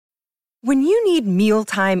When you need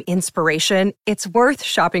mealtime inspiration, it's worth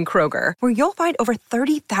shopping Kroger, where you'll find over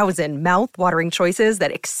 30,000 mouth-watering choices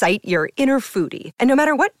that excite your inner foodie. And no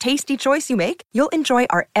matter what tasty choice you make, you'll enjoy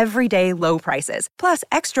our everyday low prices, plus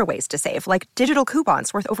extra ways to save, like digital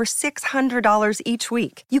coupons worth over $600 each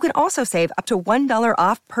week. You can also save up to $1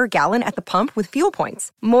 off per gallon at the pump with fuel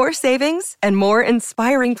points. More savings and more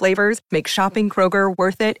inspiring flavors make shopping Kroger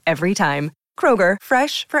worth it every time. Kroger,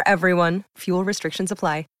 fresh for everyone. Fuel restrictions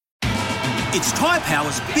apply. It's Tyre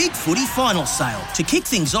Power's Big Footy Final Sale. To kick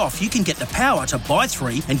things off, you can get the power to buy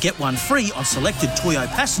 3 and get 1 free on selected Toyo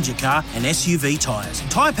passenger car and SUV tyres.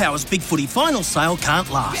 Tyre Power's Big Footy Final Sale can't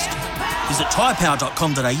last. Visit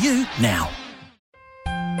tyrepower.com.au now.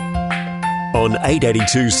 On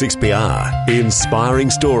 882 6PR, inspiring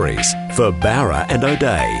stories for Barra and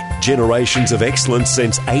O'Day. Generations of excellence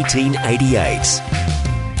since 1888.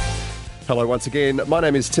 Hello once again, my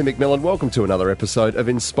name is Tim McMillan. Welcome to another episode of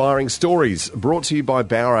Inspiring Stories, brought to you by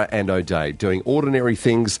Barra and O'Day, doing ordinary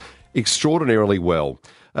things extraordinarily well.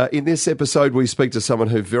 In this episode, we speak to someone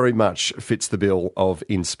who very much fits the bill of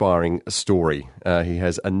inspiring story. He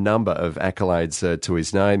has a number of accolades to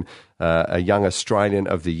his name, a Young Australian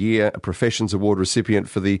of the Year, a Professions Award recipient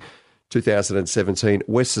for the 2017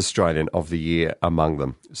 West Australian of the Year among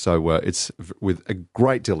them. So it's with a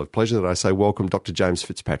great deal of pleasure that I say welcome, Dr. James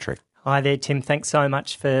Fitzpatrick. Hi there, Tim. Thanks so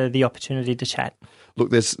much for the opportunity to chat. Look,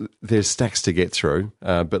 there's stacks to get through,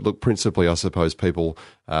 but look, principally, I suppose people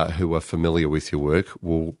who are familiar with your work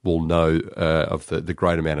will know of the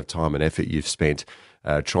great amount of time and effort you've spent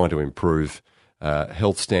trying to improve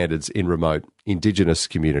health standards in remote Indigenous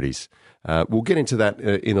communities. We'll get into that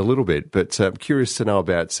in a little bit, but I'm curious to know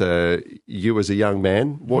about you as a young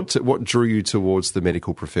man. What drew you towards the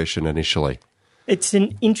medical profession initially? It's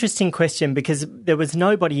an interesting question because there was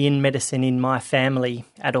nobody in medicine in my family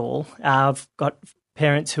at all. I've got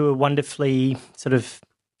parents who are wonderfully sort of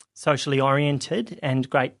socially oriented and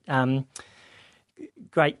great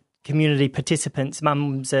community participants.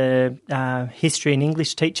 Mum's a history and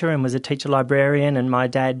English teacher and was a teacher librarian, and my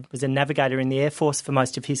dad was a navigator in the Air Force for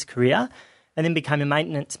most of his career and then became a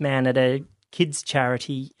maintenance man at a kids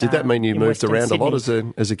charity. Did that mean you moved around Sydney. a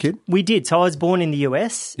lot as a kid? We did. So I was born in the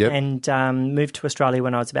US and moved to Australia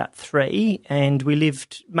when I was about 3, and we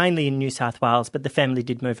lived mainly in New South Wales, but the family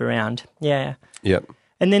did move around. Yeah. Yep.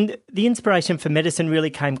 And then the inspiration for medicine really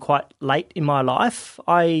came quite late in my life.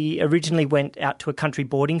 I originally went out to a country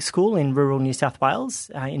boarding school in rural New South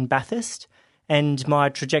Wales in Bathurst, and my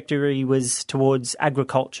trajectory was towards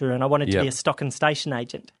agriculture, and I wanted to be a stock and station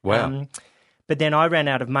agent. Wow. But then I ran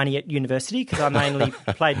out of money at university because I mainly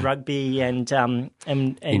played rugby and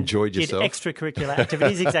enjoyed did yourself. Extracurricular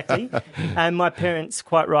activities, exactly. And my parents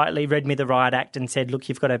quite rightly read me the Riot Act and said, look,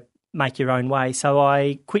 you've got to make your own way. So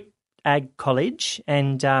I quit ag college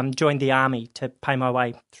and joined the army to pay my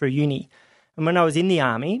way through uni. And when I was in the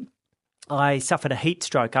army, I suffered a heat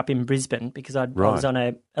stroke up in Brisbane because I was on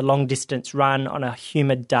a long-distance run on a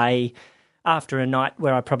humid day after a night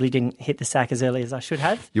where I probably didn't hit the sack as early as I should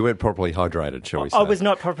have. You weren't properly hydrated, shall we say? I was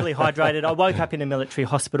not properly hydrated. I woke up in a military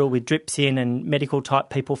hospital with drips in and medical-type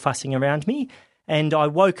people fussing around me. And I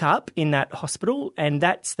woke up in that hospital, and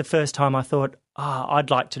that's the first time I thought, I'd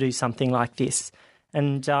like to do something like this.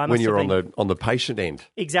 And when you're on the patient end.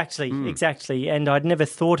 Exactly. And I'd never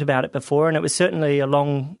thought about it before, and it was certainly a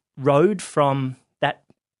long road from that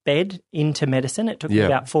bed into medicine. It took me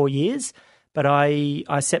about 4 years. But I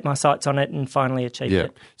set my sights on it and finally achieved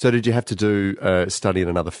it. So did you have to do study in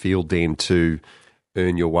another field then to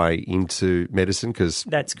earn your way into medicine? Because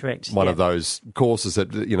that's correct. One of those courses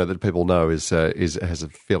that that people know has a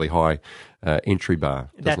fairly high entry bar,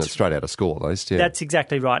 doesn't it? Straight out of school, at least. Yeah. That's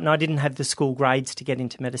exactly right. And I didn't have the school grades to get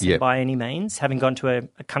into medicine by any means, having gone to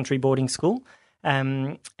a country boarding school,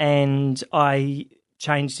 and I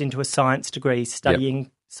changed into a science degree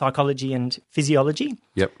studying psychology and physiology,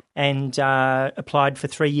 and applied for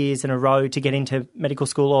 3 years in a row to get into medical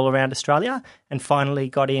school all around Australia, and finally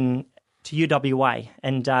got in to UWA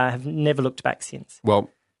and have never looked back since. Well,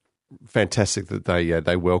 fantastic that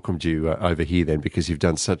they welcomed you over here then, because you've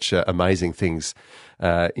done such amazing things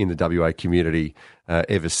in the WA community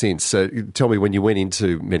ever since. So tell me, when you went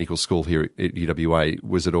into medical school here at UWA,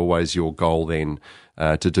 was it always your goal then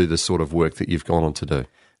to do the sort of work that you've gone on to do?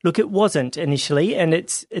 Look, it wasn't initially, and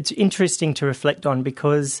it's interesting to reflect on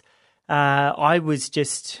because I was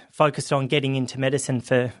just focused on getting into medicine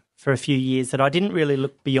for a few years, that I didn't really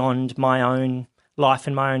look beyond my own life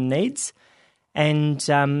and my own needs. And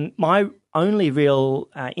my only real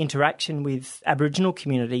interaction with Aboriginal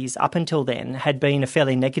communities up until then had been a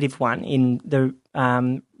fairly negative one in the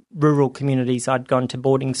rural communities I'd gone to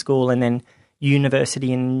boarding school and then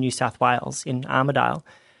university in New South Wales in Armidale.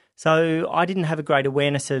 So I didn't have a great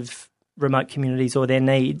awareness of remote communities or their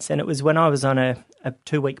needs. And it was when I was on a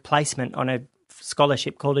 2-week placement on a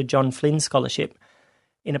scholarship called a John Flynn Scholarship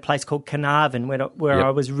in a place called Carnarvon, where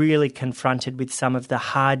I was really confronted with some of the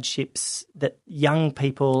hardships that young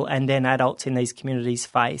people and then adults in these communities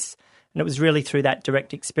face. And it was really through that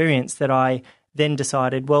direct experience that I then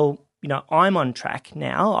decided, well, I'm on track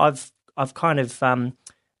now. I've kind of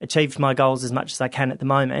achieved my goals as much as I can at the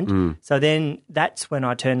moment. So then that's when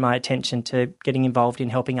I turned my attention to getting involved in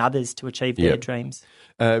helping others to achieve their dreams.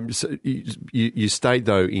 So you stayed,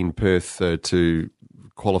 though, in Perth to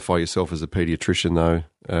qualify yourself as a paediatrician, though,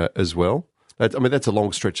 as well? That's a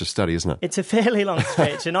long stretch of study, isn't it? It's a fairly long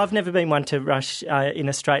stretch, and I've never been one to rush in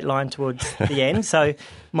a straight line towards the end. So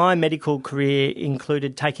my medical career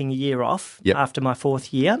included taking a year off after my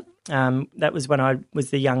 4th year. That was when I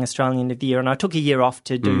was the Young Australian of the Year, and I took a year off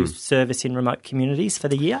to do service in remote communities for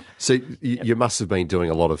the year. So you must have been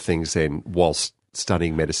doing a lot of things then whilst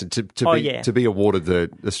studying medicine to be awarded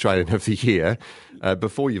the Australian of the Year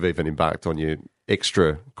before you've even embarked on your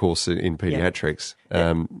extra course in paediatrics.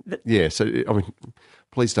 So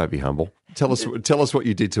please don't be humble. Tell us what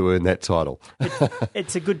you did to earn that title.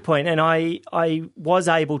 It's a good point, and I was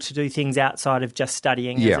able to do things outside of just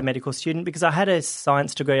studying as a medical student because I had a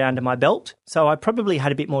science degree under my belt, so I probably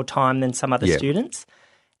had a bit more time than some other students,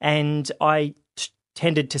 and I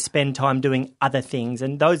tended to spend time doing other things,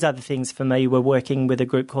 and those other things for me were working with a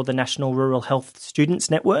group called the National Rural Health Students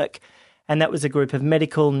Network, and that was a group of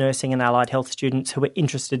medical, nursing and allied health students who were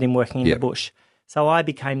interested in working in the bush. So I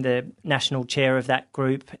became the national chair of that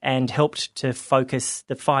group and helped to focus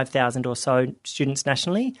the 5,000 or so students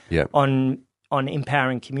nationally on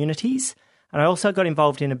empowering communities. And I also got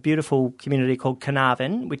involved in a beautiful community called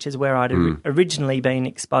Carnarvon, which is where I'd originally been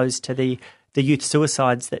exposed to the youth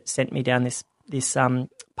suicides that sent me down this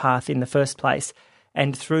path in the first place.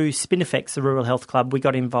 And through Spinifex, the Rural Health Club, we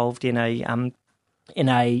got involved in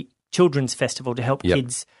a children's festival to help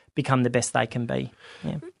kids become the best they can be.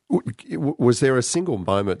 Yeah. Was there a single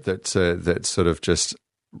moment that sort of just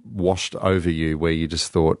washed over you where you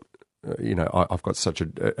just thought, I've got such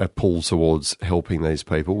a pull towards helping these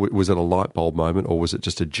people? Was it a light bulb moment, or was it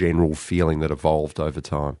just a general feeling that evolved over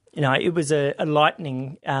time? It was a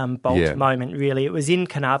lightning bolt moment, really. It was in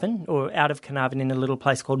Carnarvon, or out of Carnarvon, in a little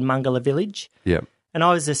place called Mungala Village. Yeah. And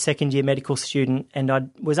I was a second-year medical student, and I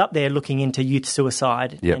was up there looking into youth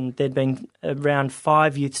suicide. Yep. And there'd been around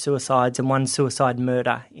 5 youth suicides and 1 suicide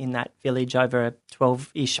murder in that village over a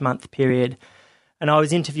 12-ish month period. And I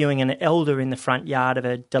was interviewing an elder in the front yard of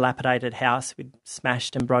a dilapidated house with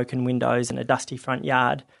smashed and broken windows and a dusty front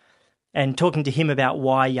yard, and talking to him about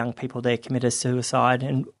why young people there commit a suicide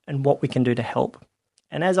and what we can do to help.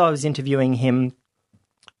 And as I was interviewing him,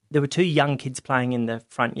 there were 2 young kids playing in the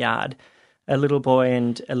front yard, a little boy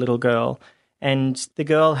and a little girl, and the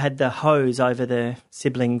girl had the hose over the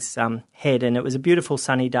sibling's head, and it was a beautiful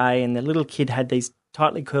sunny day, and the little kid had these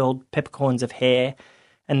tightly curled peppercorns of hair,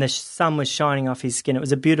 and the sun was shining off his skin. It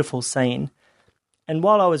was a beautiful scene. And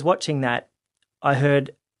while I was watching that, I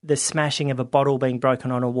heard the smashing of a bottle being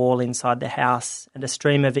broken on a wall inside the house and a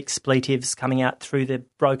stream of expletives coming out through the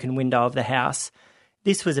broken window of the house.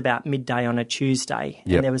 This was about midday on a Tuesday,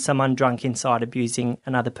 and there was someone drunk inside abusing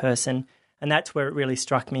another person. And that's where it really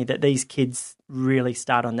struck me that these kids really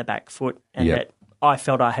start on the back foot, and that I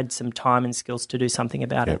felt I had some time and skills to do something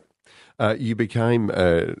about it. You became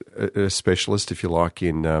a specialist, if you like,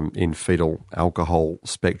 in fetal alcohol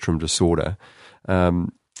spectrum disorder.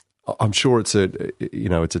 I'm sure it's a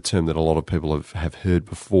term that a lot of people have heard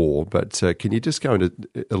before, but can you just go into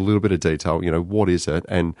a little bit of detail? What is it,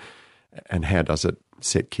 and how does it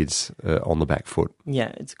set kids on the back foot?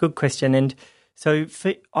 Yeah, it's a good question, and so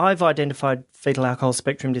I've identified fetal alcohol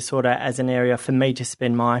spectrum disorder as an area for me to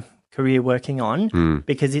spend my career working on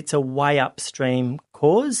because it's a way upstream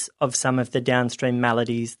cause of some of the downstream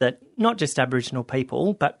maladies that not just Aboriginal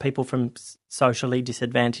people, but people from socially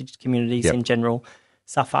disadvantaged communities in general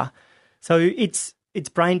suffer. So it's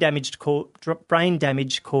brain damage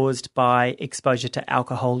caused by exposure to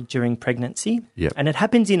alcohol during pregnancy. And it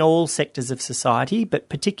happens in all sectors of society, but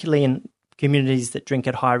particularly in communities that drink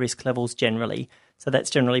at high risk levels generally. So that's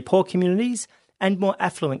generally poor communities and more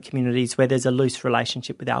affluent communities where there's a loose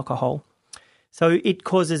relationship with alcohol. So it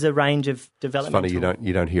causes a range of developmental... It's funny,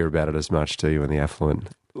 you don't hear about it as much, do you, in the affluent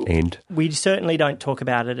end? We certainly don't talk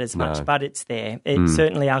about it as much, but it's there.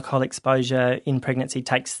 Certainly alcohol exposure in pregnancy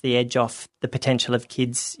takes the edge off the potential of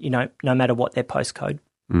kids, no matter what their postcode.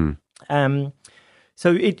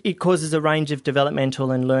 So it causes a range of developmental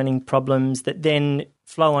and learning problems that then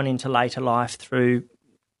flow on into later life through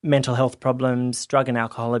mental health problems, drug and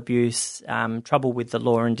alcohol abuse, trouble with the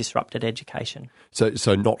law and disrupted education.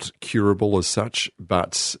 So not curable as such,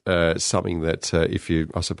 but something that if you,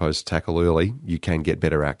 I suppose, tackle early, you can get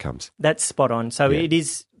better outcomes. That's spot on. So it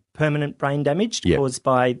is permanent brain damage caused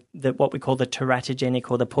by what we call the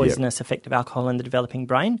teratogenic or the poisonous effect of alcohol in the developing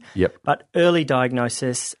brain. But early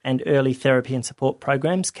diagnosis and early therapy and support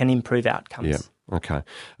programs can improve outcomes. Okay.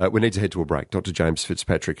 We need to head to a break. Dr. James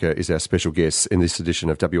Fitzpatrick is our special guest in this edition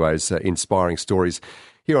of WA's Inspiring Stories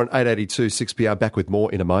here on 882 6PR. Back with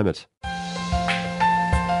more in a moment.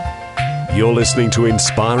 You're listening to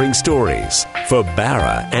Inspiring Stories for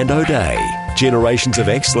Barra and O'Day. Generations of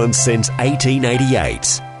excellence since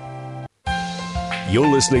 1888.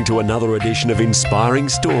 You're listening to another edition of Inspiring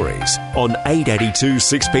Stories on 882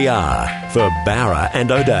 6PR for Barra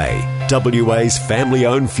and O'Day, WA's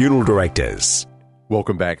family-owned funeral directors.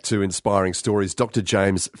 Welcome back to Inspiring Stories. Dr.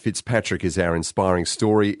 James Fitzpatrick is our inspiring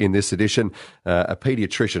story in this edition, a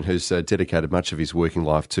paediatrician who's dedicated much of his working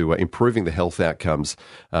life to improving the health outcomes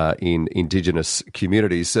in Indigenous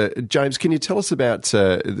communities. James, can you tell us about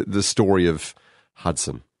the story of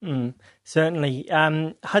Hudson? Certainly.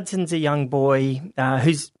 Hudson's a young boy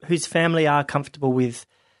whose family are comfortable with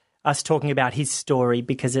us talking about his story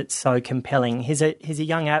because it's so compelling. He's a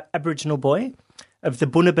young Aboriginal boy of the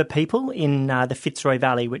Bunuba people in the Fitzroy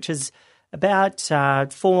Valley, which is about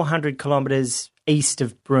 400 kilometres east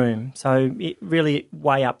of Broome, so really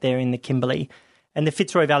way up there in the Kimberley. And the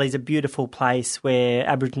Fitzroy Valley is a beautiful place where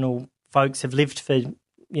Aboriginal folks have lived for,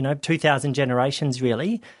 2,000 generations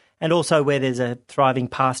really, and also where there's a thriving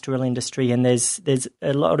pastoral industry and there's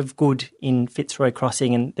a lot of good in Fitzroy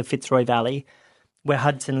Crossing and the Fitzroy Valley where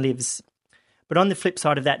Hudson lives. But on the flip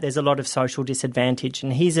side of that, there's a lot of social disadvantage.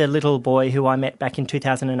 And he's a little boy who I met back in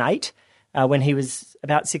 2008 when he was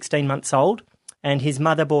about 16 months old. And his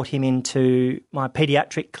mother brought him into my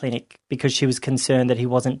paediatric clinic because she was concerned that he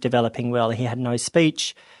wasn't developing well. He had no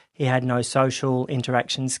speech. He had no social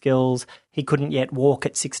interaction skills. He couldn't yet walk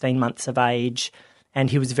at 16 months of age. And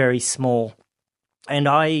he was very small. And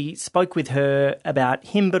I spoke with her about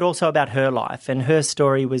him, but also about her life. And her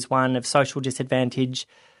story was one of social disadvantage,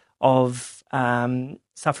 of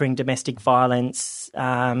suffering domestic violence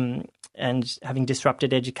and having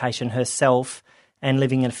disrupted education herself and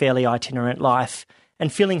living a fairly itinerant life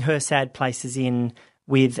and filling her sad places in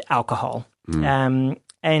with alcohol.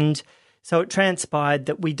 And so it transpired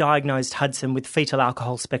that we diagnosed Hudson with fetal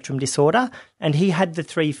alcohol spectrum disorder, and he had the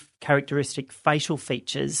three characteristic facial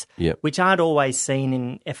features, which aren't always seen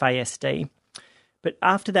in FASD. But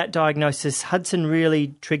after that diagnosis, Hudson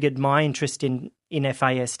really triggered my interest in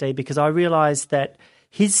FASD because I realised that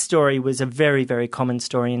his story was a very, very common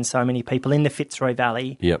story in so many people in the Fitzroy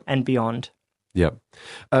Valley and beyond. Yeah.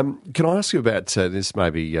 Can I ask you about this,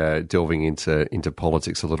 maybe delving into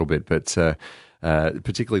politics a little bit, but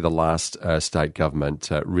particularly the last state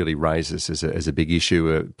government really raises as a big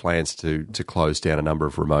issue plans to close down a number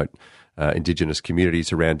of remote Indigenous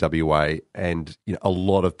communities around WA, and a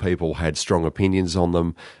lot of people had strong opinions on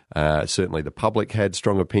them. Certainly the public had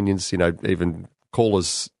strong opinions, even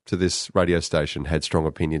callers to this radio station had strong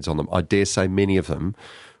opinions on them. I dare say many of them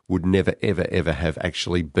would never, ever, ever have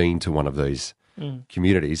actually been to one of these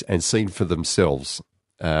communities and seen for themselves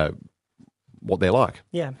what they're like.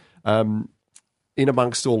 Yeah. In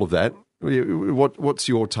amongst all of that, what's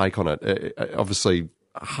your take on it? Obviously,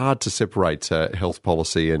 hard to separate health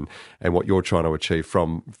policy and what you're trying to achieve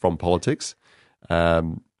from politics.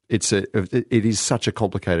 It is such a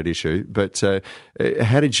complicated issue. But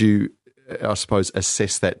how did you, I suppose,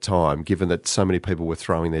 assess that time, given that so many people were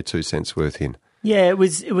throwing their 2 cents worth in? Yeah, it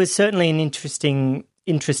was certainly an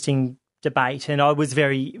interesting debate, and I was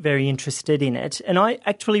very, very interested in it. And I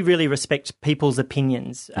actually really respect people's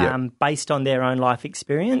opinions based on their own life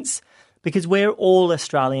experience, because we're all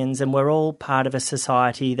Australians and we're all part of a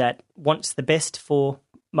society that wants the best for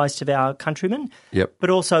most of our countrymen,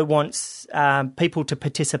 but also wants people to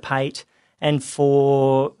participate and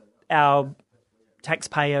for our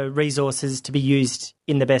taxpayer resources to be used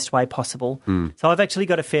in the best way possible. So I've actually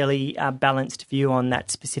got a fairly balanced view on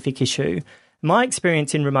that specific issue. My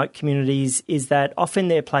experience in remote communities is that often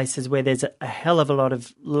they're places where there's a hell of a lot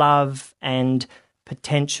of love and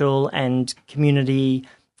potential and community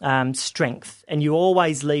strength, and you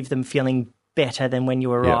always leave them feeling better than when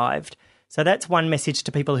you arrived. So that's one message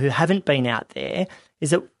to people who haven't been out there,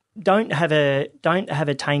 is that don't have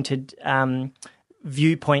a tainted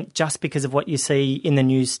viewpoint just because of what you see in the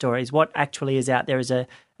news stories. What actually is out there is a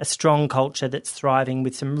strong culture that's thriving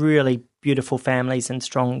with some really beautiful families and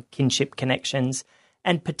strong kinship connections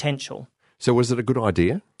and potential. So was it a good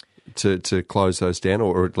idea to close those down,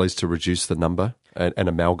 or at least to reduce the number? and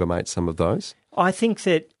amalgamate some of those? I think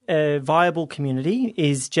that a viable community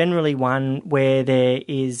is generally one where there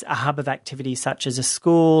is a hub of activity such as a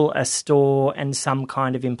school, a store, and some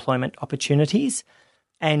kind of employment opportunities.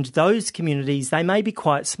 And those communities, they may be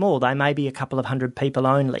quite small. They may be a couple of hundred people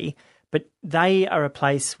only, but they are a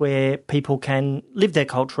place where people can live their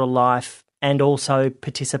cultural life and also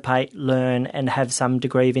participate, learn, and have some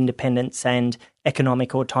degree of independence and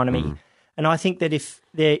economic autonomy. And I think that if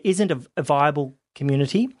there isn't a viable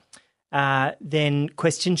community, then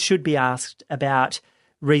questions should be asked about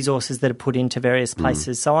resources that are put into various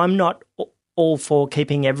places. So I'm not all for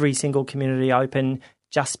keeping every single community open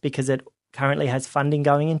just because it currently has funding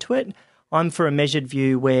going into it. I'm for a measured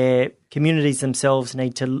view where communities themselves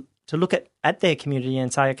need to look at their community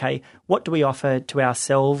and say, okay, what do we offer to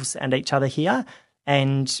ourselves and each other here?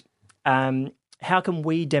 And how can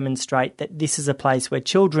we demonstrate that this is a place where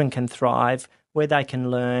children can thrive, where they can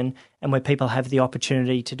learn, and where people have the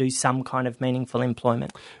opportunity to do some kind of meaningful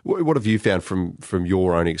employment? What have you found from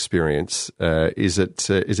your own experience? Is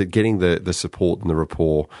it getting the support and the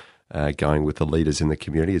rapport going with the leaders in the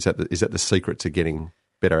community? Is that the secret to getting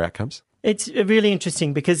better outcomes? It's really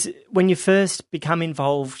interesting because when you first become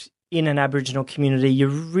involved in an Aboriginal community, you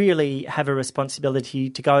really have a responsibility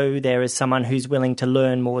to go there as someone who's willing to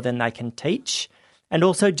learn more than they can teach, and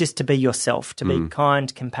also just to be yourself, to be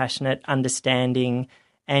kind, compassionate, understanding,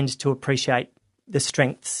 and to appreciate the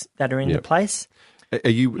strengths that are in the place. Are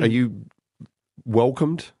you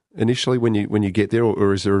welcomed initially when you get there,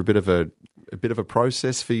 or is there a bit of a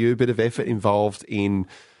process for you, a bit of effort involved in,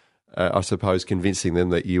 I suppose, convincing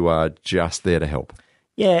them that you are just there to help?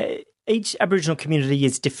 Yeah, each Aboriginal community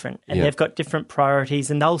is different, and they've got different priorities,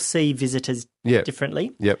 and they'll see visitors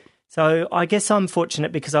differently. Yep. So I guess I'm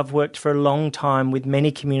fortunate because I've worked for a long time with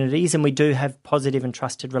many communities, and we do have positive and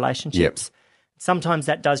trusted relationships. Sometimes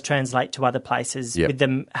that does translate to other places with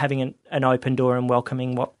them having an open door and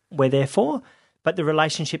welcoming what we're there for. But the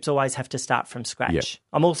relationships always have to start from scratch. Yep.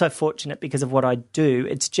 I'm also fortunate because of what I do.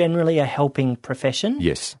 It's generally a helping profession.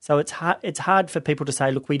 Yes. So it's hard for people to say,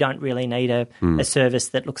 look, we don't really need a service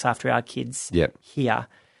that looks after our kids here.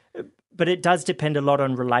 But it does depend a lot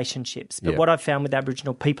on relationships. But what I've found with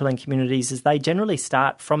Aboriginal people and communities is they generally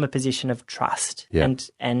start from a position of trust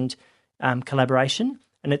and collaboration.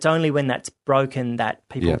 And it's only when that's broken that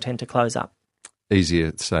people tend to close up. Easier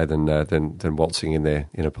to say than waltzing in there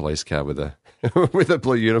in a police car with a with a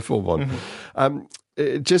blue uniform on.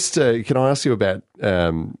 Can I ask you about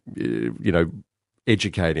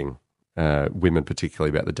educating women,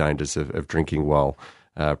 particularly about the dangers of drinking while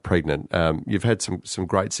pregnant? You've had some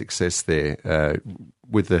great success there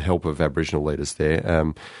with the help of Aboriginal leaders there.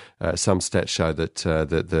 Some stats show that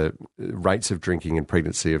the rates of drinking in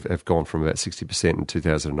pregnancy have gone from about 60% in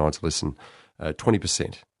 2009 to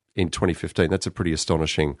 20%. In 2015, that's a pretty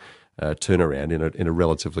astonishing turnaround in a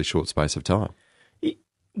relatively short space of time.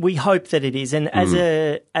 We hope that it is, and as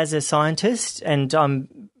a scientist, and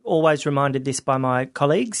I'm always reminded this by my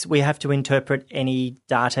colleagues, we have to interpret any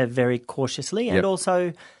data very cautiously and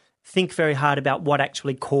also think very hard about what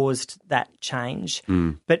actually caused that change.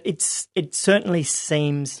 But it certainly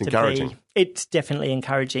seems to be. It's definitely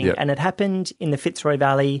encouraging, and it happened in the Fitzroy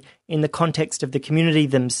Valley in the context of the community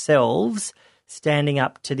themselves standing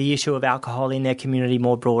up to the issue of alcohol in their community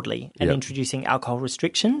more broadly and introducing alcohol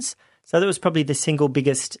restrictions. So that was probably the single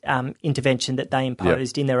biggest intervention that they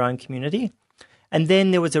imposed in their own community. And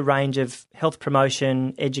then there was a range of health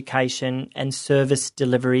promotion, education and service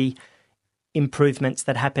delivery improvements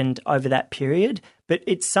that happened over that period. But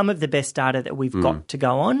it's some of the best data that we've got to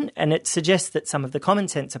go on, and it suggests that some of the common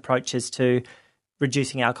sense approaches to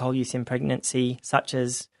reducing alcohol use in pregnancy, such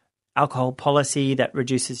as alcohol policy that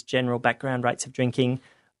reduces general background rates of drinking,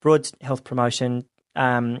 broad health promotion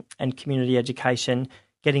and community education,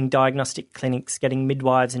 getting diagnostic clinics, getting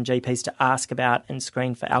midwives and GPs to ask about and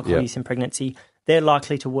screen for alcohol use in pregnancy, they're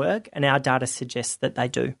likely to work, and our data suggests that they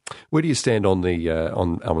do. Where do you stand on the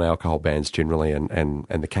on alcohol bans generally and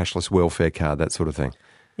the cashless welfare card, that sort of thing?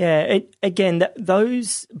 Yeah,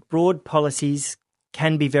 those broad policies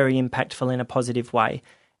can be very impactful in a positive way.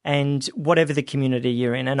 And whatever the community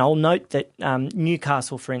you're in. And I'll note that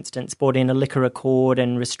Newcastle, for instance, brought in a liquor accord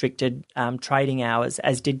and restricted trading hours,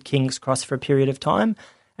 as did King's Cross for a period of time.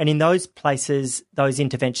 And in those places, those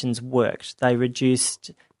interventions worked. They reduced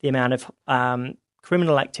the amount of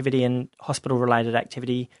criminal activity and hospital-related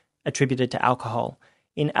activity attributed to alcohol.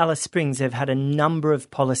 In Alice Springs, they've had a number of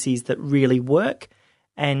policies that really work.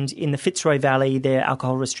 And in the Fitzroy Valley, their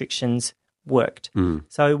alcohol restrictions worked.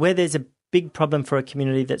 So where there's a big problem for a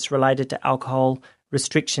community that's related to alcohol,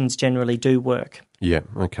 restrictions generally do work. Yeah,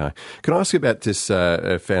 okay. Can I ask you about this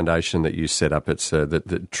foundation that you set up? It's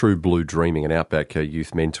the True Blue Dreaming, an Outback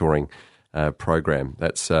youth mentoring program.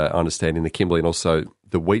 That's, I understand, in the Kimberley and also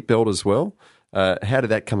the Wheat Belt as well. How did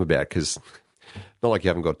that come about? Because not like you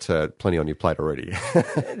haven't got plenty on your plate already.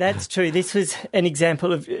 That's true. This was an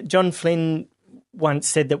example of John Flynn once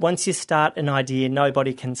said that once you start an idea,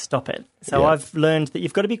 nobody can stop it. So I've learned that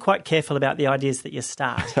you've got to be quite careful about the ideas that you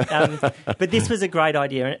start. But this was a great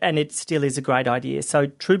idea, and it still is a great idea. So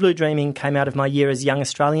True Blue Dreaming came out of my year as Young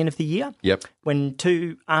Australian of the Year. Yep. When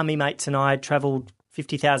two army mates and I travelled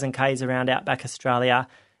 50,000 k's around Outback Australia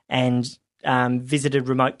and visited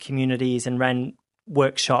remote communities and ran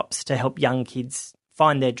workshops to help young kids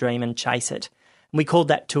find their dream and chase it. And we called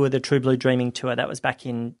that tour the True Blue Dreaming Tour. That was back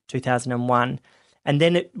in 2001. And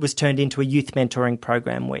then it was turned into a youth mentoring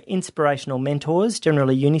program where inspirational mentors,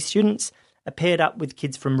 generally uni students, are paired up with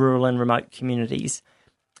kids from rural and remote communities.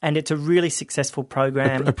 And it's a really successful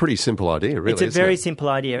program. A pretty simple idea, really. It's a very simple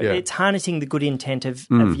idea. Yeah. It's harnessing the good intent of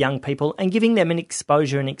young people and giving them an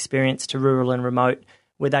exposure and experience to rural and remote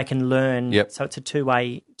where they can learn. Yep. So it's a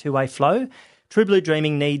two-way flow. True Blue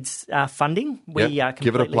Dreaming needs funding. We are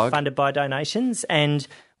completely funded by donations, and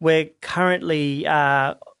we're currently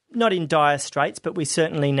not in dire straits, but we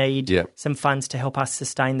certainly need some funds to help us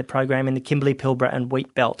sustain the program in the Kimberley, Pilbara and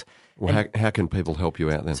Wheat Belt. Well, how can people help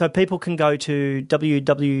you out then? So people can go to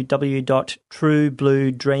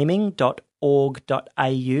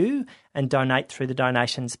www.truebluedreaming.org.au and donate through the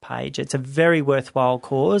donations page. It's a very worthwhile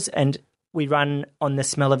cause, and we run on the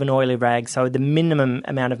smell of an oily rag, so the minimum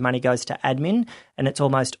amount of money goes to admin, and it's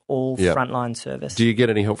almost all frontline service. Do you get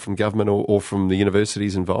any help from government or from the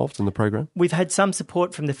universities involved in the program? We've had some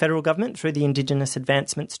support from the federal government through the Indigenous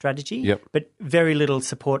Advancement Strategy, but very little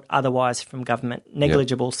support otherwise from government,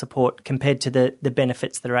 negligible support compared to the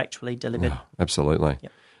benefits that are actually delivered. Oh, absolutely.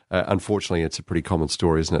 Yep. Unfortunately, it's a pretty common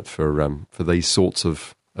story, isn't it, for these sorts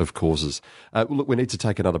of causes. Look, we need to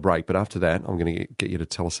take another break, but after that, I'm going to get you to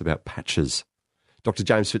tell us about patches. Dr.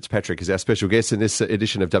 James Fitzpatrick is our special guest in this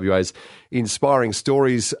edition of WA's Inspiring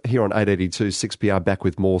Stories here on 882 6PR. Back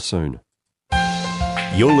with more soon.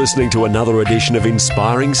 You're listening to another edition of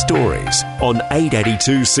Inspiring Stories on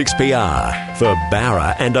 882 6PR for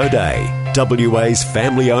Barra and O'Day, WA's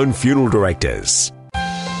family-owned funeral directors.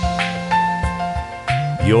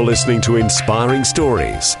 You're listening to Inspiring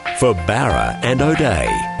Stories for Barra and O'Day,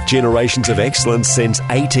 generations of excellence since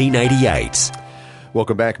 1888.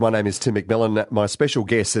 Welcome back. My name is Tim McMillan. My special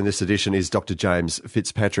guest in this edition is Dr. James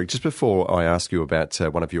Fitzpatrick. Just before I ask you about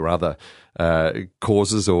one of your other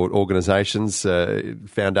causes or organisations,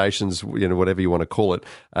 foundations, whatever you want to call it,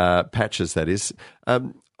 patches, that is, I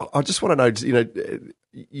just want to know,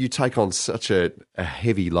 you take on such a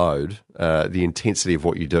heavy load, the intensity of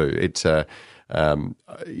what you do.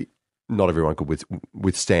 Not everyone could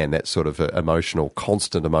withstand that sort of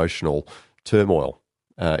constant emotional turmoil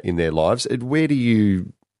in their lives. Where do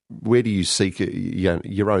you seek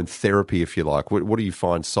your own therapy, if you like? What do you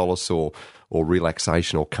find solace or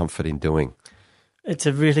relaxation or comfort in doing? It's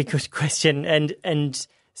a really good question, and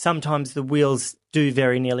sometimes the wheels do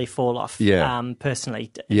very nearly fall off. Personally,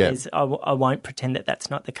 I won't pretend that that's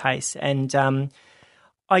not the case. And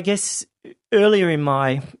I guess earlier in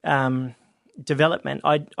my development,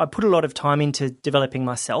 I put a lot of time into developing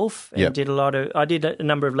myself and I did a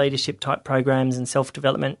number of leadership type programs and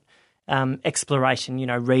self-development exploration,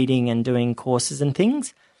 reading and doing courses and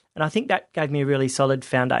things. And I think that gave me a really solid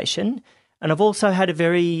foundation. And I've also had a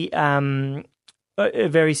very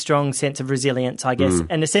strong sense of resilience, I guess,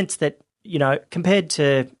 and a sense that, compared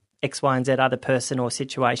to X, Y, and Z other person or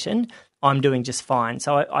situation, I'm doing just fine.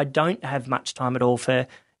 So I don't have much time at all for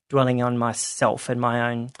dwelling on myself and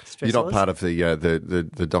my own stressors. You're not part of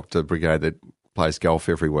the doctor brigade that plays golf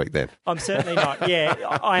every week then? I'm certainly not. Yeah,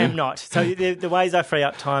 I am not. So the ways I free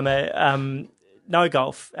up time are no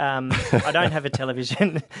golf. I don't have a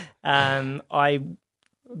television. I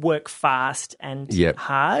work fast and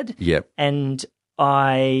hard. And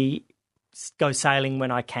I go sailing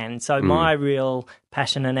when I can. So my real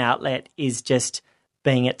passion and outlet is just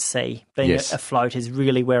being at sea, being afloat is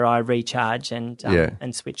really where I recharge and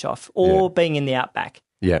switch off, or being in the outback.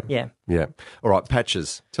 Yeah. All right,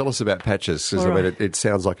 Patches. Tell us about Patches, because it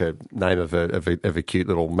sounds like a name of a cute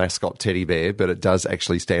little mascot teddy bear, but it does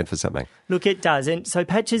actually stand for something. Look, it does. And so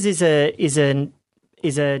Patches is a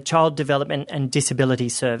child development and disability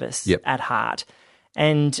service at heart,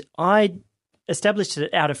 and I established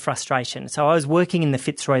it out of frustration. So I was working in the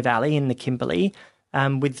Fitzroy Valley in the Kimberley.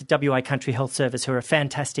 With WA Country Health Service, who are a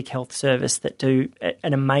fantastic health service that do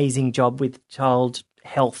an amazing job with child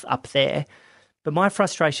health up there. But my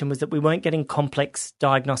frustration was that we weren't getting complex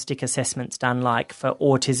diagnostic assessments done, like for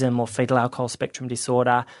autism or fetal alcohol spectrum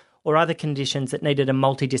disorder or other conditions that needed a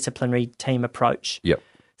multidisciplinary team approach. Yep.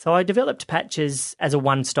 So I developed Patches as a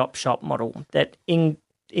one-stop shop model that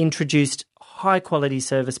introduced high-quality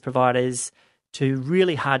service providers to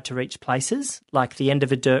really hard-to-reach places, like the end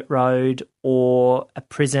of a dirt road or a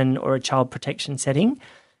prison or a child protection setting,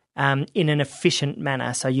 in an efficient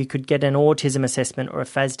manner. So you could get an autism assessment or a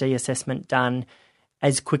FASD assessment done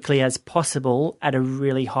as quickly as possible at a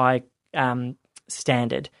really high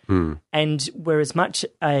standard. And we're as much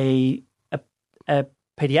a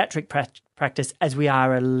paediatric practice as we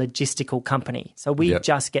are a logistical company. So we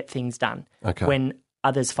just get things done when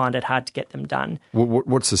others find it hard to get them done.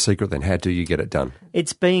 What's the secret then? How do you get it done?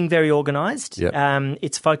 It's being very organised. Yep.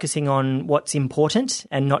 It's focusing on what's important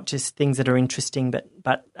and not just things that are interesting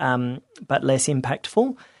but less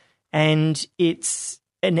impactful. And it's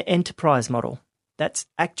an enterprise model. That's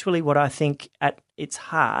actually what I think at its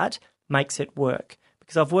heart makes it work.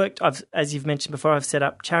 Because as you've mentioned before, I've set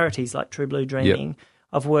up charities like True Blue Dreaming. Yep.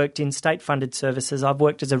 I've worked in state-funded services. I've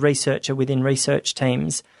worked as a researcher within research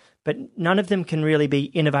teams. But none of them can really be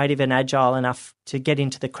innovative and agile enough to get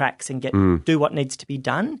into the cracks and do what needs to be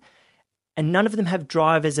done. And none of them have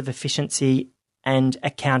drivers of efficiency and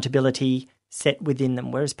accountability set within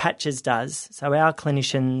them, whereas Patches does. So our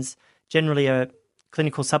clinicians generally are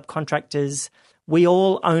clinical subcontractors. We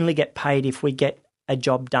all only get paid if we get a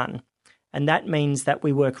job done. And that means that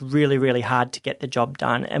we work really, really hard to get the job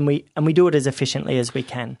done, and we do it as efficiently as we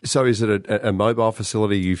can. So is it a mobile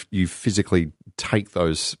facility? You physically take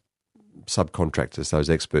those subcontractors, those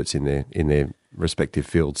experts in their respective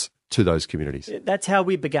fields, to those communities? That's how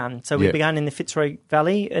we began. So we began in the Fitzroy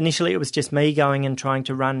Valley. Initially, it was just me going and trying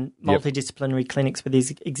to run multidisciplinary clinics with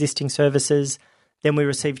these existing services. Then we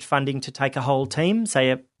received funding to take a whole team,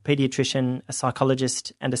 say a paediatrician, a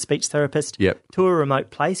psychologist and a speech therapist, to a remote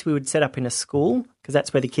place. We would set up in a school because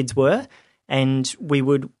that's where the kids were, and we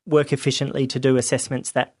would work efficiently to do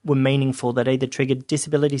assessments that were meaningful, that either triggered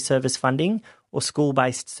disability service funding or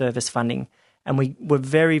school-based service funding. And we were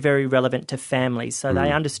very, very relevant to families, so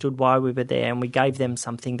they understood why we were there, and we gave them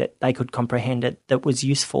something that they could comprehend that was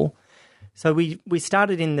useful. So we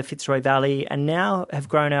started in the Fitzroy Valley and now have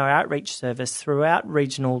grown our outreach service throughout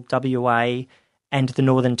regional WA and the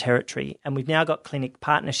Northern Territory. And we've now got clinic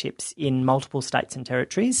partnerships in multiple states and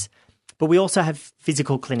territories. But we also have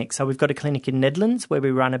physical clinics. So we've got a clinic in Nedlands where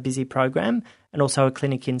we run a busy program, and also a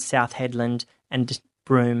clinic in South Headland and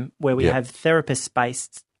Broome where we have therapists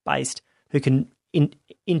based who can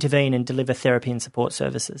intervene and deliver therapy and support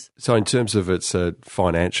services. So in terms of its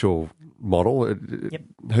financial model,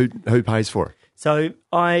 who pays for it? So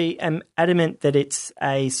I am adamant that it's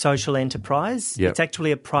a social enterprise. It's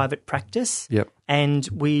actually a private practice, and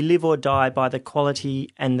we live or die by the quality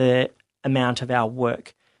and the amount of our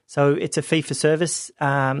work. So it's a fee-for-service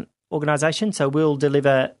organisation. So we'll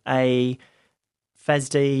deliver a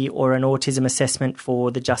FASD or an autism assessment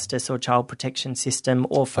for the justice or child protection system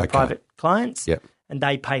or for private clients, and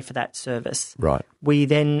they pay for that service. Right. We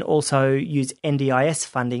then also use NDIS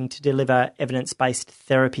funding to deliver evidence-based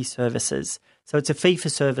therapy services. So it's a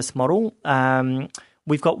fee-for-service model.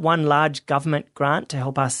 We've got one large government grant to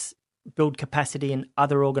help us build capacity in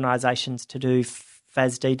other organisations to do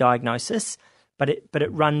FASD diagnosis, but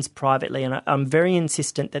it runs privately, and I'm very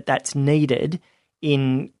insistent that that's needed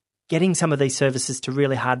in getting some of these services to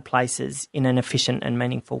really hard places in an efficient and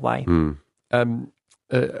meaningful way.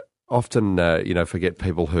 Often, forget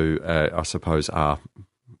people who I suppose are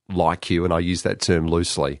like you, and I use that term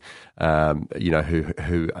loosely,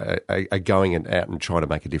 who are going out and trying to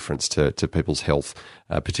make a difference to people's health,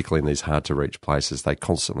 particularly in these hard-to-reach places. They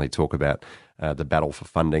constantly talk about the battle for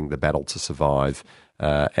funding, the battle to survive,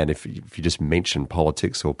 and if you just mention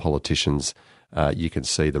politics or politicians, you can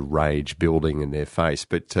see the rage building in their face.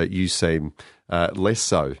 But you seem less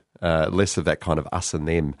so, less of that kind of us and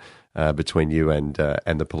them between you and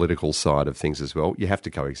the political side of things as well. You have to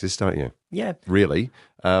coexist, don't you? Yeah. Really.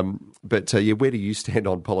 But where do you stand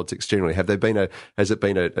on politics generally? Has it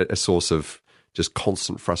been a source of just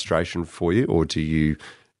constant frustration for you, or do you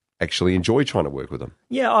actually enjoy trying to work with them?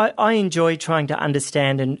 Yeah, I enjoy trying to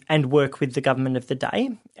understand and work with the government of the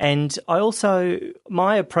day. And I also,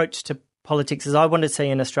 my approach to politics is I want to see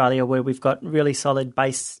in Australia where we've got really solid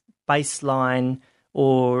baseline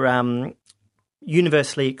or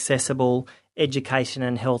universally accessible education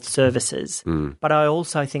and health services. But I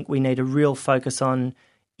also think we need a real focus on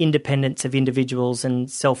independence of individuals and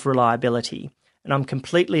self-reliability. And I'm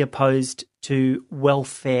completely opposed to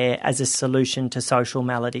welfare as a solution to social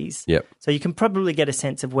maladies. Yep. So you can probably get a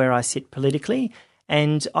sense of where I sit politically.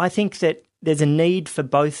 And I think that there's a need for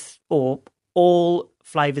both or all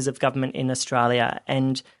flavours of government in Australia,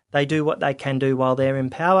 and they do what they can do while they're in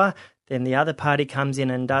power. Then the other party comes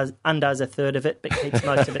in and undoes a third of it, but keeps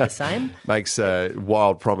most of it the same. Makes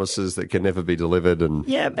wild promises that can never be delivered, and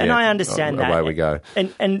I understand that. Away we go.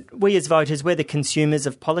 And we as voters, we're the consumers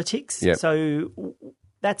of politics, Yep. so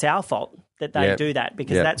that's our fault that they do that,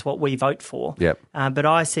 because that's what we vote for. Yep. But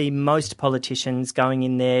I see most politicians going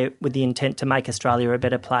in there with the intent to make Australia a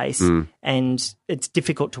better place, and it's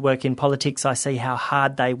difficult to work in politics. I see how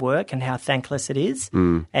hard they work and how thankless it is.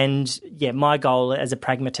 And, my goal as a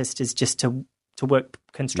pragmatist is just to work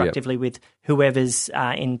constructively with whoever's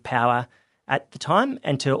in power at the time,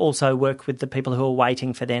 and to also work with the people who are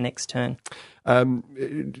waiting for their next turn.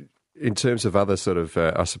 In terms of other sort of,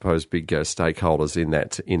 I suppose, big stakeholders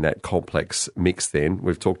in that complex mix, then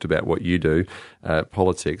we've talked about what you do,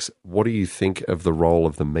 politics. What do you think of the role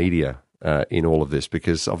of the media in all of this?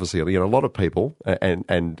 Because obviously, a lot of people,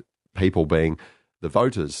 and people being the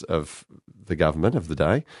voters of the government of the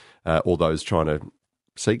day, or those trying to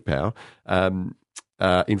seek power,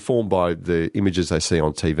 informed by the images they see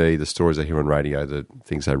on TV, the stories they hear on radio, the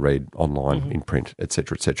things they read online, in print,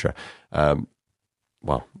 etc., etc.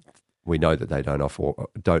 Well, we know that they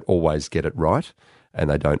don't always get it right, and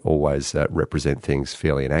they don't always represent things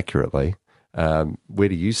fairly and accurately. Where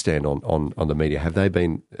do you stand on the media? Have they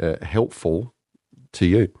been helpful to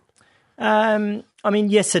you?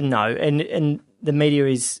 Yes and no. And the media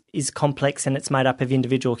is complex, and it's made up of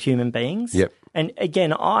individual human beings. Yep. And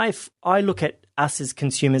again, I look at us as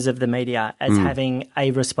consumers of the media as having a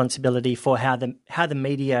responsibility for how the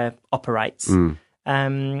media operates.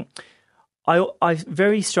 I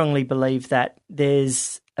very strongly believe that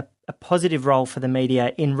there's a positive role for the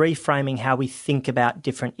media in reframing how we think about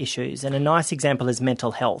different issues. And a nice example is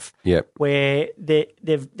mental health, where there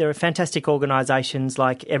are fantastic organisations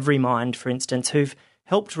like Everymind, for instance, who've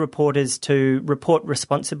helped reporters to report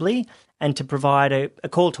responsibly and to provide a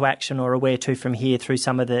call to action or a where to from here through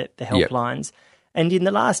some of the helplines. And in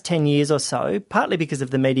the last 10 years or so, partly because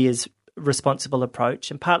of the media's responsible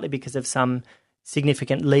approach and partly because of some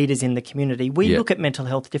significant leaders in the community, we look at mental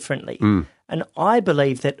health differently. And I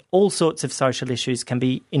believe that all sorts of social issues can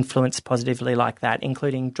be influenced positively like that,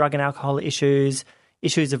 including drug and alcohol issues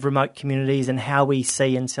of remote communities, and how we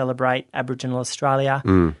see and celebrate Aboriginal Australia.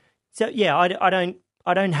 So,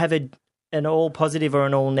 I don't have an all positive or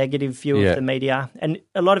an all negative view of the media, and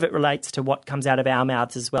a lot of it relates to what comes out of our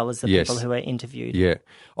mouths as well as the people who are interviewed. Yeah,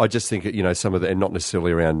 I just think, some of the, and not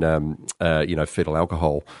necessarily around, fetal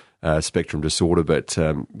alcohol spectrum disorder, but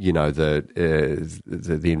the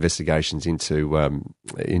investigations into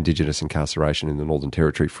Indigenous incarceration in the Northern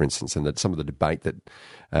Territory, for instance, and that some of the debate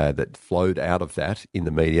that flowed out of that in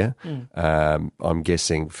the media, I'm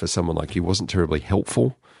guessing for someone like you wasn't terribly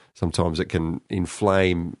helpful. Sometimes it can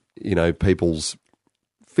inflame, people's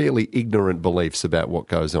fairly ignorant beliefs about what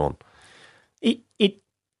goes on. It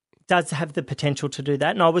does have the potential to do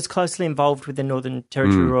that. And I was closely involved with the Northern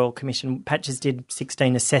Territory Royal Commission. Patches did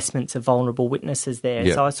 16 assessments of vulnerable witnesses there.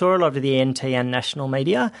 Yep. So I saw a lot of the NT and national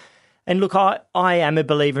media. And look, I am a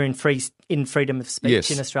believer in freedom of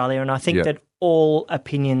speech in Australia, and I think that all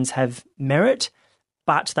opinions have merit,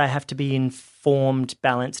 but they have to be informed,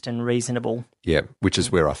 balanced and reasonable. Yeah, which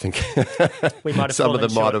is where I think we might have some of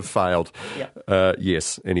them short. might have failed. Yeah.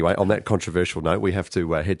 Yes. Anyway, on that controversial note, we have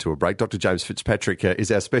to head to a break. Dr. James Fitzpatrick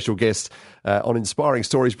is our special guest on Inspiring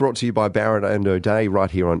Stories, brought to you by Barrett and O'Day,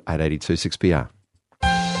 right here on 882 6PR.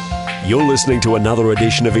 You're listening to another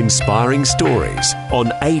edition of Inspiring Stories on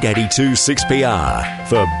 882 6PR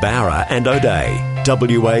for Barra and O'Day,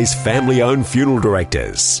 WA's family-owned funeral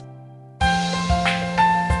directors.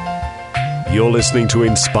 You're listening to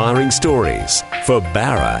Inspiring Stories for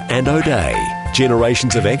Barra and O'Day,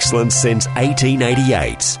 generations of excellence since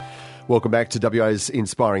 1888. Welcome back to WA's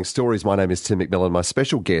Inspiring Stories. My name is Tim McMillan. My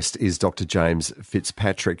special guest is Dr. James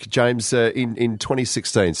Fitzpatrick. James, in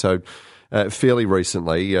 2016, so fairly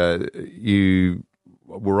recently, you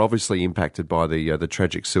were obviously impacted by the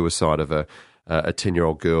tragic suicide of a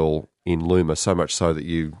 10-year-old girl in Luma, so much so that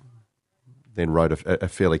you then wrote a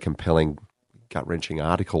fairly compelling, gut-wrenching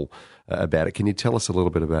article about it. Can you tell us a little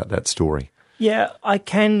bit about that story? Yeah, I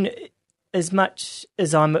can, as much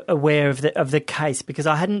as I'm aware of the case, because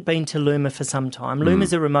I hadn't been to Luma for some time.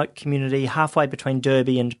 Luma's a remote community halfway between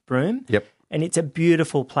Derby and Broome. Yep. And it's a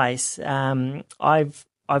beautiful place. I've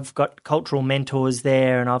got cultural mentors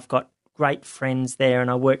there, and I've got great friends there,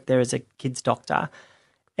 and I work there as a kids doctor.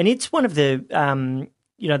 And it's one of the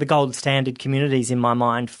the gold standard communities in my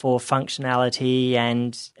mind for functionality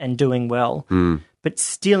and doing well. but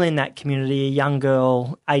still in that community, a young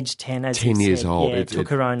girl, aged 10, as 10 you years said, old. took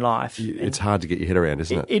her own life. It's hard to get your head around,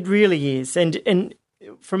 isn't it? It really is. And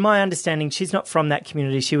from my understanding, she's not from that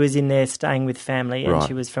community. She was in there staying with family, and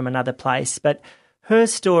she was from another place. But her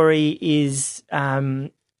story is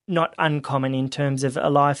not uncommon in terms of a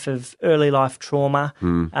life of early life trauma,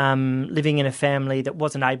 living in a family that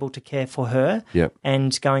wasn't able to care for her,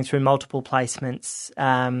 and going through multiple placements,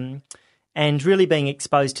 and really being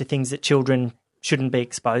exposed to things that children shouldn't be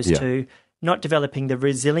exposed to, not developing the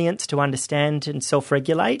resilience to understand and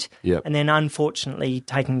self-regulate, and then unfortunately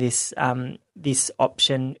taking this this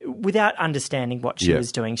option without understanding what she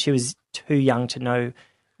was doing. She was too young to know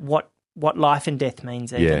what life and death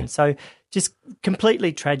means even. So just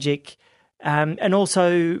completely tragic, and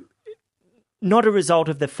also not a result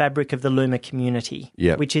of the fabric of the Luma community,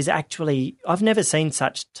 which is actually, I've never seen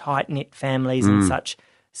such tight-knit families and such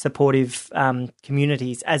supportive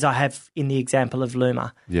communities as I have in the example of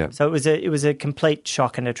Luma. So it was a complete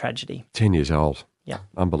shock and a tragedy. 10 years old. Yeah.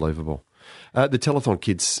 Unbelievable. The Telethon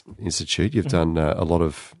Kids Institute, you've done a lot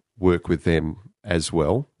of work with them as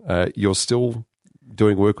well. You're still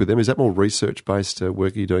doing work with them. Is that more research-based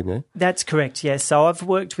work you're doing there? That's correct, yes. So I've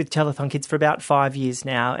worked with Telethon Kids for about 5 years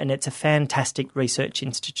now, and it's a fantastic research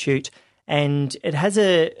institute, and it has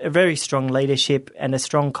a very strong leadership and a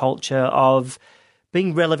strong culture of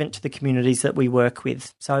being relevant to the communities that we work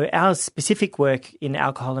with. So our specific work in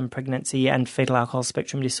alcohol and pregnancy and fetal alcohol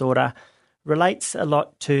spectrum disorder relates a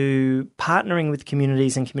lot to partnering with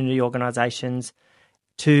communities and community organisations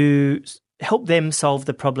to help them solve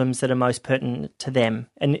the problems that are most pertinent to them.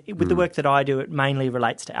 And with the work that I do, it mainly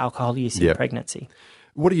relates to alcohol use in pregnancy.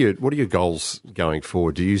 What are your goals going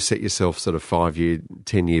forward? Do you set yourself sort of 5-year,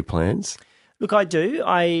 10-year plans? Look, I do.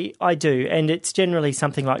 I do, and it's generally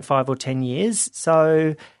something like 5 or 10 years.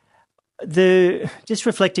 So just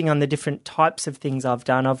reflecting on the different types of things I've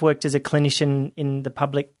done, I've worked as a clinician in the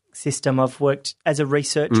public system. I've worked as a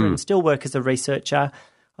researcher and still work as a researcher.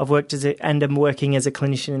 I've worked and am working as a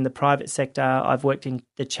clinician in the private sector. I've worked in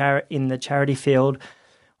the charity field.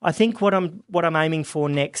 I think what I'm aiming for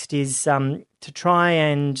next is to try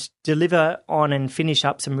and deliver on and finish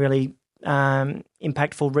up some really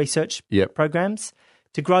impactful research programs,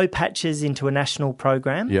 to grow Patches into a national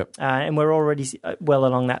program, and we're already well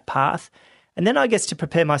along that path. And then I guess to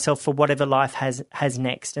prepare myself for whatever life has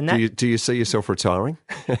next. And that, do you see yourself retiring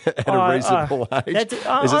at a reasonable age?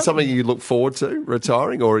 Is it something you look forward to,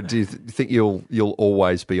 retiring, or do you think you'll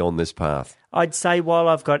always be on this path? I'd say while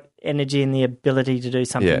I've got energy and the ability to do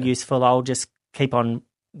something useful, I'll just keep on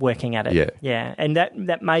working at it. And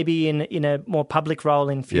that may be in a more public role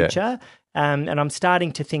in future. And I'm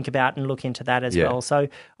starting to think about and look into that as well. So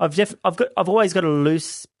I've always got a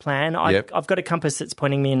loose plan. I've got a compass that's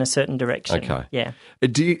pointing me in a certain direction. Okay. Yeah.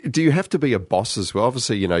 Do you have to be a boss as well?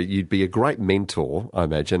 Obviously, you'd be a great mentor, I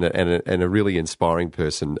imagine, and a really inspiring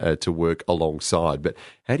person to work alongside. But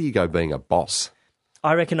how do you go being a boss?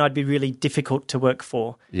 I reckon I'd be really difficult to work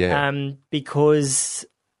for. Because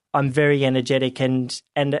I'm very energetic and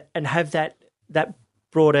have that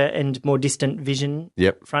broader and more distant vision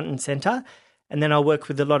front and centre. And then I work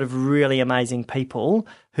with a lot of really amazing people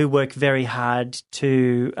who work very hard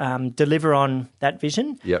to deliver on that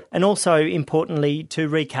vision and also, importantly, to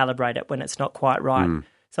recalibrate it when it's not quite right.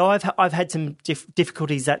 So I've had some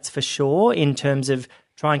difficulties, that's for sure, in terms of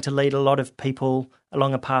trying to lead a lot of people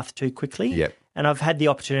along a path too quickly. And I've had the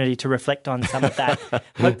opportunity to reflect on some of that.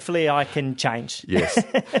 Hopefully I can change. Yes.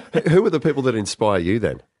 Who are the people that inspire you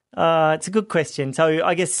then? It's a good question. So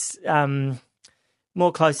I guess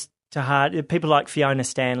more close to heart, people like Fiona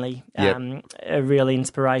Stanley, a real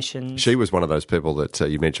inspiration. She was one of those people that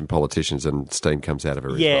you mentioned, politicians, and steam comes out of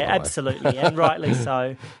her. Yeah, absolutely, and rightly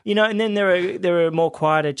so. And then there are more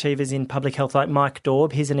quiet achievers in public health like Mike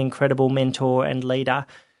Daub. He's an incredible mentor and leader.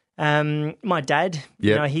 My dad,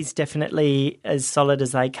 he's definitely as solid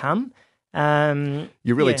as they come.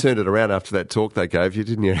 You really turned it around after that talk they gave you,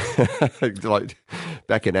 didn't you? Like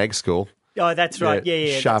back in ag school. Oh, that's right.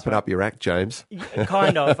 Yeah. Sharpen up your act, James.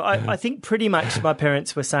 Kind of. I think pretty much my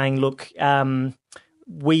parents were saying, look,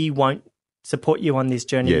 we won't support you on this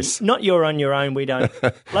journey. Yes. Not you're on your own. We don't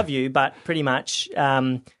love you, but pretty much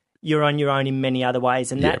you're on your own in many other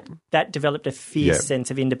ways. And that developed a fierce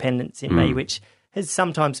sense of independence in me, which has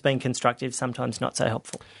sometimes been constructive, sometimes not so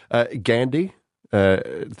helpful. Gandhi,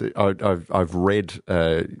 I've read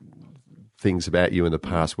things about you in the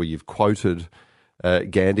past where you've quoted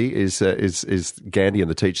Gandhi. Is Gandhi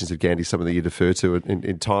and the teachings of Gandhi something that you defer to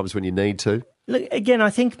in times when you need to? Look, again, I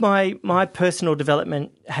think my personal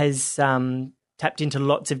development has tapped into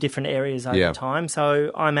lots of different areas over time.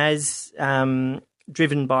 So I'm as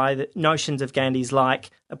driven by the notions of Gandhi's, like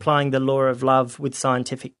applying the law of love with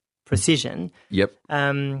scientific precision. Yep.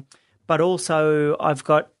 But also I've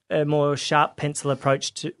got a more sharp pencil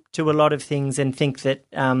approach to a lot of things, and think that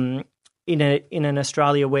in an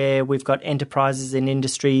Australia where we've got enterprises and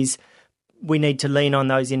industries, we need to lean on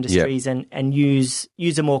those industries and use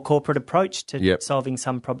a more corporate approach to solving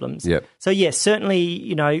some problems. Yep. So yes,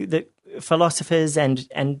 certainly, the philosophers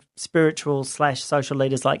and spiritual / social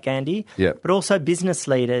leaders like Gandhi, but also business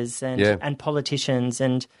leaders and politicians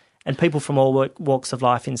and people from all walks of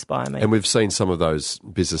life inspire me. And we've seen some of those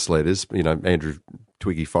business leaders, Andrew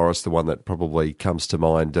Twiggy Forrest, the one that probably comes to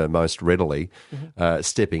mind most readily,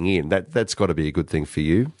 stepping in. That's got to be a good thing for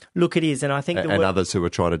you. Look, it is, and I think and others who are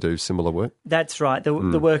trying to do similar work. That's right. The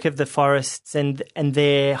work of the Forrests and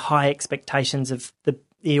their high expectations of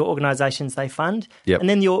the organisations they fund, and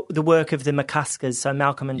then the work of the McCuskers, so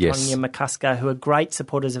Malcolm and Tonya McCusker, who are great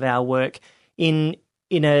supporters of our work in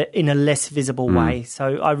a less visible way.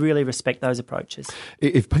 So I really respect those approaches.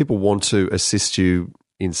 If people want to assist you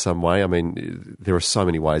in some way, I mean, there are so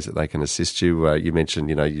many ways that they can assist you. You mentioned,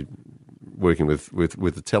 you're working with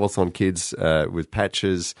the telethon kids, with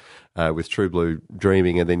Patches, with True Blue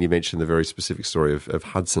Dreaming, and then you mentioned the very specific story of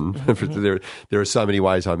Hudson. There are so many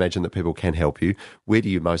ways, I imagine, that people can help you. Where do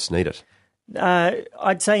you most need it?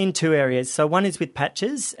 I'd say in two areas. So one is with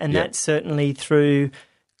Patches, and that's certainly through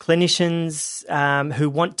clinicians who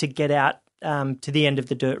want to get out to the end of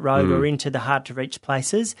the dirt road or into the hard-to-reach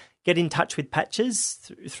places. Get in touch with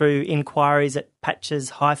Patches through inquiries at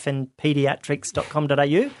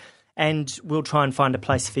patches-paediatrics.com.au, and we'll try and find a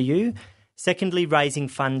place for you. Secondly, raising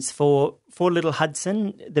funds for little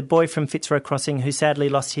Hudson, the boy from Fitzroy Crossing who sadly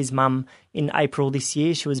lost his mum in April this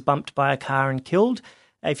year. She was bumped by a car and killed.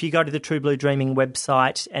 If you go to the True Blue Dreaming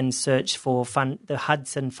website and search for the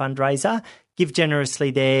Hudson fundraiser, give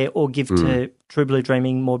generously there or give to True Blue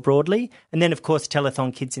Dreaming more broadly. And then, of course,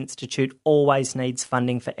 Telethon Kids Institute always needs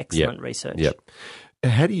funding for excellent research. Yep.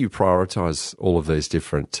 How do you prioritise all of these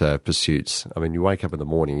different pursuits? I mean, you wake up in the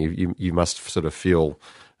morning, you must sort of feel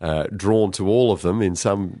drawn to all of them in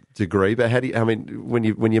some degree. But when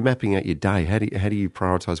you're mapping out your day, how do you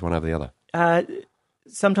prioritise one over the other?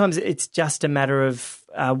 Sometimes it's just a matter of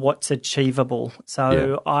what's achievable.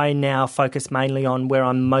 So I now focus mainly on where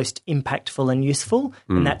I'm most impactful and useful,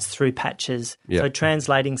 and that's through Patches. So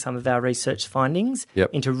translating some of our research findings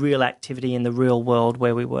into real activity in the real world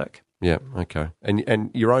where we work. Yeah, okay. And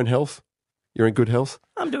your own health? You're in good health?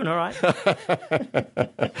 I'm doing all right.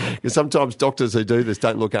 Because sometimes doctors who do this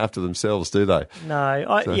don't look after themselves, do they? No,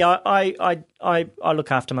 I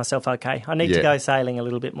look after myself okay. I need to go sailing a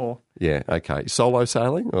little bit more. Yeah, okay. Solo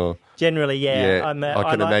sailing? Or generally, yeah.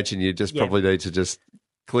 I can imagine you just probably need to just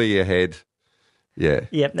clear your head. Yeah.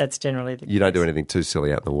 Yep, that's generally the case. You don't do anything too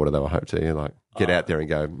silly out in the water, though, I hope, do you? Like, get out there and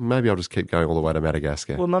go, maybe I'll just keep going all the way to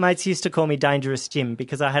Madagascar. Well, my mates used to call me Dangerous Jim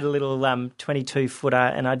because I had a little 22-footer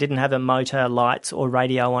and I didn't have a motor, lights or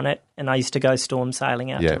radio on it, and I used to go storm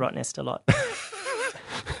sailing out to Rottnest a lot.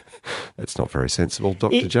 That's not very sensible,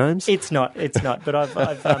 Dr. James. It's not.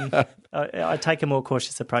 But I take a more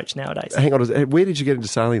cautious approach nowadays. Hang on, where did you get into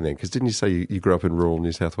sailing then? Because didn't you say you grew up in rural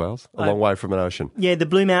New South Wales, a long way from an ocean? Yeah, the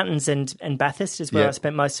Blue Mountains and Bathurst is where I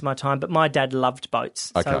spent most of my time. But my dad loved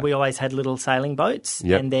boats, so we always had little sailing boats,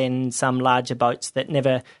 and then some larger boats that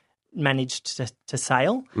never managed to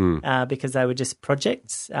sail because they were just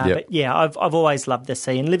projects. But yeah, I've always loved the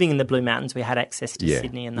sea, and living in the Blue Mountains, we had access to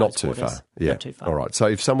Sydney and those waters. Far. Yeah, not too far. All right. So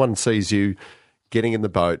if someone sees you getting in the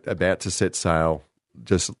boat, about to set sail,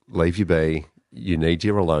 just leave you be. You need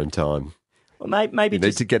your alone time. Well, maybe you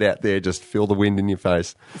need to get out there, just feel the wind in your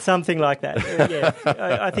face. Something like that. Yeah,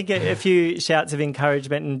 I think a few shouts of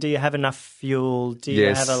encouragement. And do you have enough fuel? Do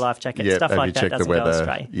you have a life jacket? Stuff like that doesn't go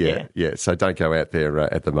astray. Yeah. So don't go out there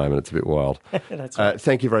at the moment. It's a bit wild. That's right.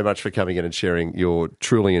 Thank you very much for coming in and sharing your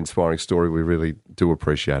truly inspiring story. We really do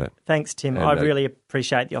appreciate it. Thanks, Tim. And, I really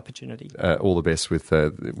appreciate the opportunity. All the best with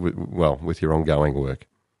your ongoing work.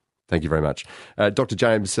 Thank you very much. Dr.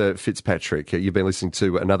 James Fitzpatrick, you've been listening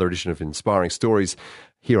to another edition of Inspiring Stories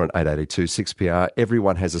here on 882 6PR.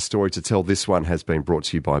 Everyone has a story to tell. This one has been brought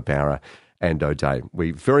to you by Bowra and O'Dea.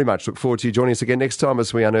 We very much look forward to you joining us again next time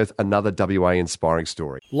as we unearth another WA inspiring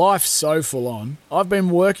story. Life's so full on. I've been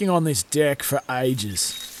working on this deck for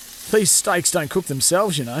ages. These steaks don't cook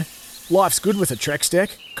themselves, you know. Life's good with a Trex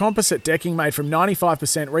deck. Composite decking made from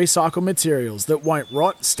 95% recycled materials that won't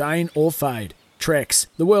rot, stain or fade. Trex,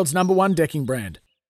 the world's #1 decking brand.